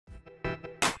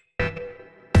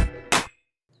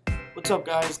What's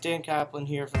up guys, Dan Kaplan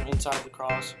here from Inside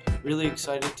Lacrosse. Really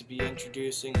excited to be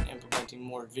introducing and implementing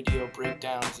more video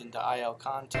breakdowns into IL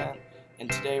content, and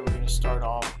today we're going to start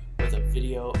off with a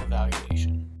video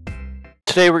evaluation.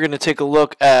 Today we're going to take a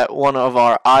look at one of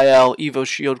our IL Evo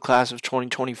Shield class of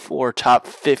 2024 top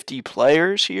 50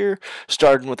 players here,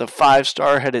 starting with a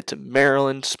 5-star headed to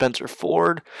Maryland, Spencer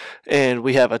Ford. And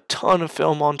we have a ton of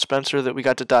film on Spencer that we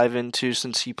got to dive into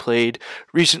since he played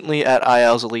recently at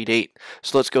IL's Elite 8.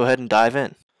 So let's go ahead and dive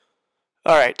in.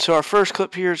 Alright, so our first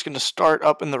clip here is going to start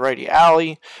up in the righty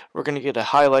alley. We're going to get a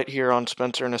highlight here on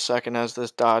Spencer in a second as this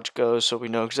dodge goes so we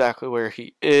know exactly where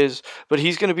he is. But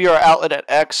he's going to be our outlet at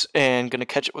X and going to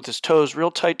catch it with his toes real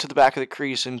tight to the back of the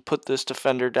crease and put this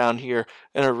defender down here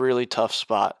in a really tough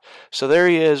spot. So there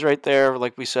he is right there,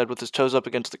 like we said, with his toes up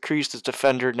against the crease. This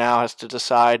defender now has to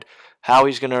decide how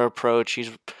he's going to approach. He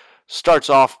starts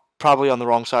off probably on the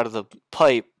wrong side of the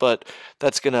pipe, but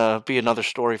that's going to be another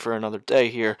story for another day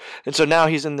here. And so now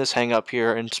he's in this hang up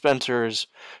here, and Spencer is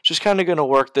just kind of going to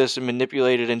work this and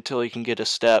manipulate it until he can get a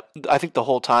step. I think the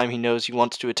whole time he knows he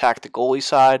wants to attack the goalie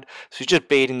side, so he's just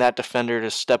baiting that defender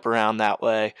to step around that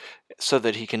way so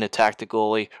that he can attack the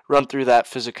goalie, run through that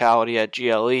physicality at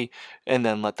GLE, and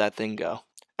then let that thing go.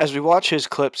 As we watch his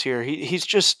clips here, he's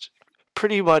just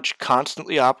pretty much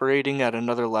constantly operating at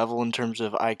another level in terms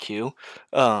of IQ.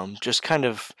 Just kind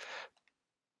of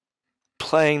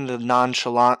playing the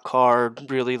nonchalant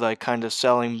card, really like kind of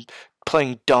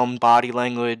playing dumb body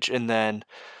language, and then,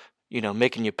 you know,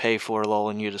 making you pay for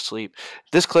lulling you to sleep.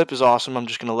 This clip is awesome. I'm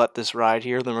just going to let this ride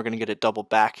here. Then we're going to get it double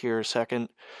back here a second.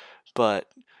 But,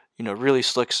 you know, really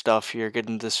slick stuff here,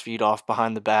 getting this feed off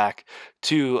behind the back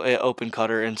to an open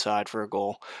cutter inside for a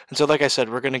goal. And so, like I said,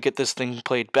 we're going to get this thing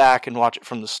played back and watch it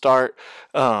from the start.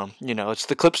 You know, it's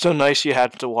the clip so nice you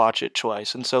had to watch it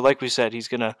twice. And so, like we said, he's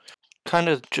going to kind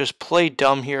of just play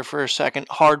dumb here for a second,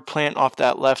 hard plant off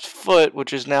that left foot,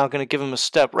 which is now going to give him a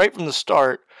step right from the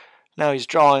start. Now he's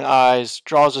drawing eyes,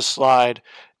 draws a slide,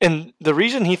 and the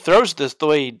reason he throws this the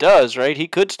way he does, right, he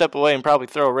could step away and probably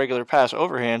throw a regular pass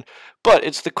overhand, but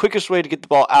it's the quickest way to get the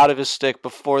ball out of his stick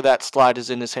before that slide is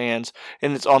in his hands,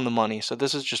 and it's on the money. So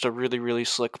this is just a really, really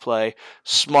slick play.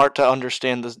 Smart to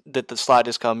understand that the slide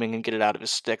is coming and get it out of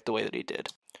his stick the way that he did.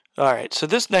 Alright, so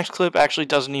this next clip actually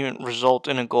doesn't even result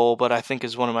in a goal, but I think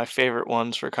is one of my favorite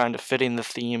ones for kind of fitting the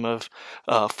theme of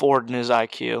Ford and his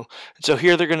IQ. And so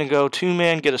here they're going to go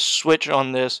two-man, get a switch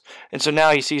on this, and so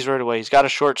now he sees right away he's got a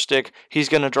short stick, he's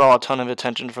going to draw a ton of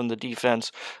attention from the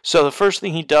defense. So the first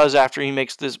thing he does after he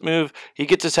makes this move, he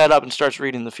gets his head up and starts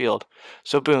reading the field.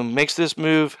 So boom, makes this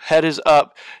move, head is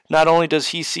up. Not only does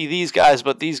he see these guys,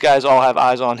 but these guys all have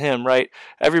eyes on him, right?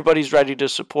 Everybody's ready to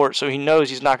support, so he knows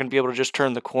he's not going to be able to just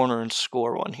turn the corner and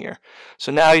score one here.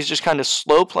 So now he's just kind of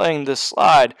slow playing this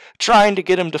slide, trying to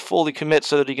get him to fully commit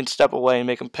so that he can step away and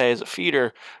make him pay as a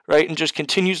feeder, right? And just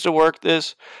continues to work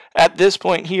this. At this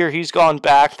point here, he's gone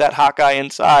back, that hot guy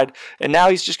inside, and now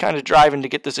he's just kind of driving to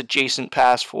get this adjacent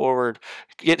pass forward,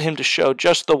 get him to show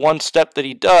just the one step that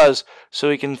he does so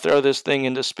he can throw this thing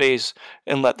into space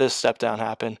and let this step down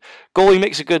happen. Goalie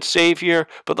makes a good save here,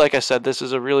 but like I said, this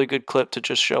is a really good clip to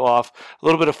just show off a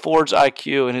little bit of Ford's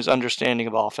IQ and his understanding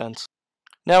of offense.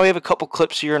 Now we have a couple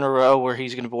clips here in a row where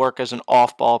he's going to work as an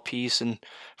off-ball piece, and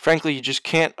frankly, you just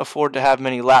can't afford to have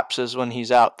many lapses when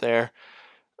he's out there.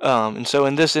 And so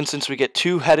in this instance, we get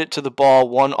two headed to the ball,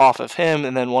 one off of him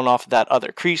and then one off of that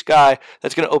other crease guy.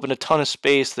 That's going to open a ton of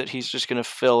space that he's just going to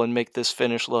fill and make this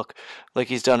finish look like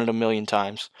he's done it a million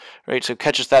times. Right, so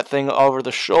catches that thing over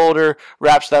the shoulder,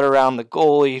 wraps that around the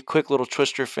goalie, quick little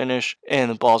twister finish,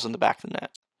 and the ball's in the back of the net.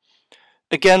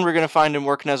 Again, we're going to find him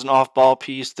working as an off-ball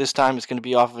piece. This time it's going to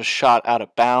be off of a shot out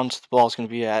of bounds. The ball's going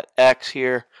to be at X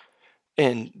here.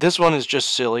 And this one is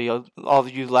just silly. All of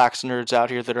you lax nerds out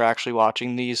here that are actually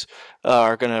watching these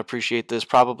are going to appreciate this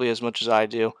probably as much as I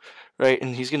do, right?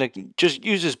 And he's going to just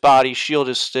use his body, shield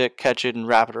his stick, catch it, and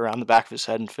wrap it around the back of his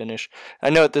head and finish. I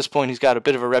know at this point he's got a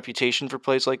bit of a reputation for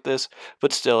plays like this,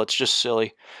 but still, it's just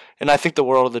silly. And I think the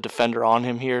world of the defender on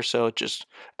him here, so it just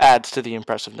adds to the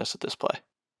impressiveness of this play.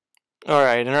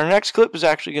 Alright, and our next clip is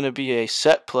actually going to be a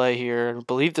set play here. I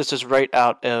believe this is right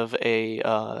out of a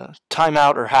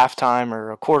timeout or halftime or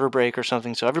a quarter break or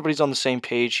something, so everybody's on the same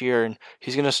page here, and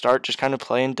he's going to start just kind of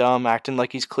playing dumb, acting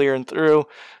like he's clearing through,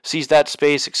 sees that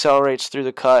space, accelerates through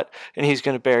the cut, and he's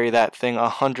going to bury that thing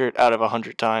 100 out of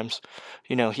 100 times.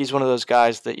 You know, he's one of those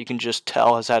guys that you can just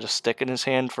tell has had a stick in his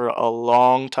hand for a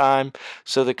long time,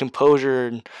 so the composure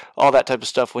and all that type of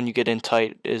stuff when you get in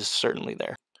tight is certainly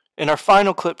there. And our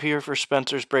final clip here for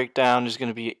Spencer's breakdown is going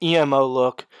to be an EMO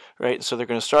look, right? So they're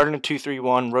going to start in a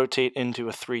 2-3-1, rotate into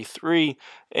a 3-3,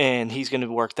 and he's going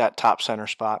to work that top center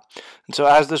spot. And so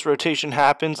as this rotation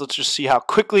happens, let's just see how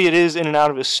quickly it is in and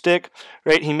out of his stick,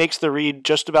 right? He makes the read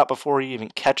just about before he even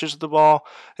catches the ball,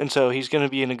 and so he's going to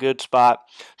be in a good spot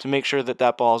to make sure that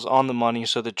that ball is on the money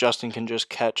so that Justin can just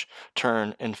catch,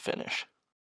 turn, and finish.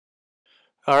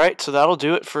 Alright, so that'll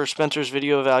do it for Spencer's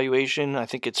video evaluation. I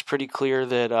think it's pretty clear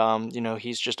that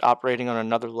he's just operating on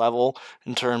another level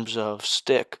in terms of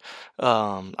stick,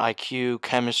 IQ,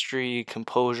 chemistry,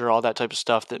 composure, all that type of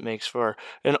stuff that makes for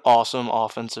an awesome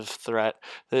offensive threat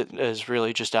that is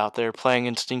really just out there playing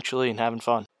instinctually and having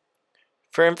fun.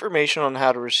 For information on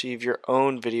how to receive your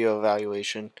own video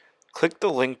evaluation, click the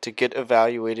link to get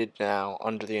evaluated now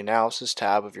under the Analysis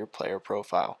tab of your player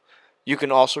profile. You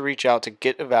can also reach out to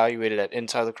Get Evaluated at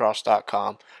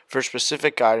InsideLacrosse.com for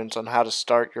specific guidance on how to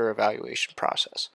start your evaluation process.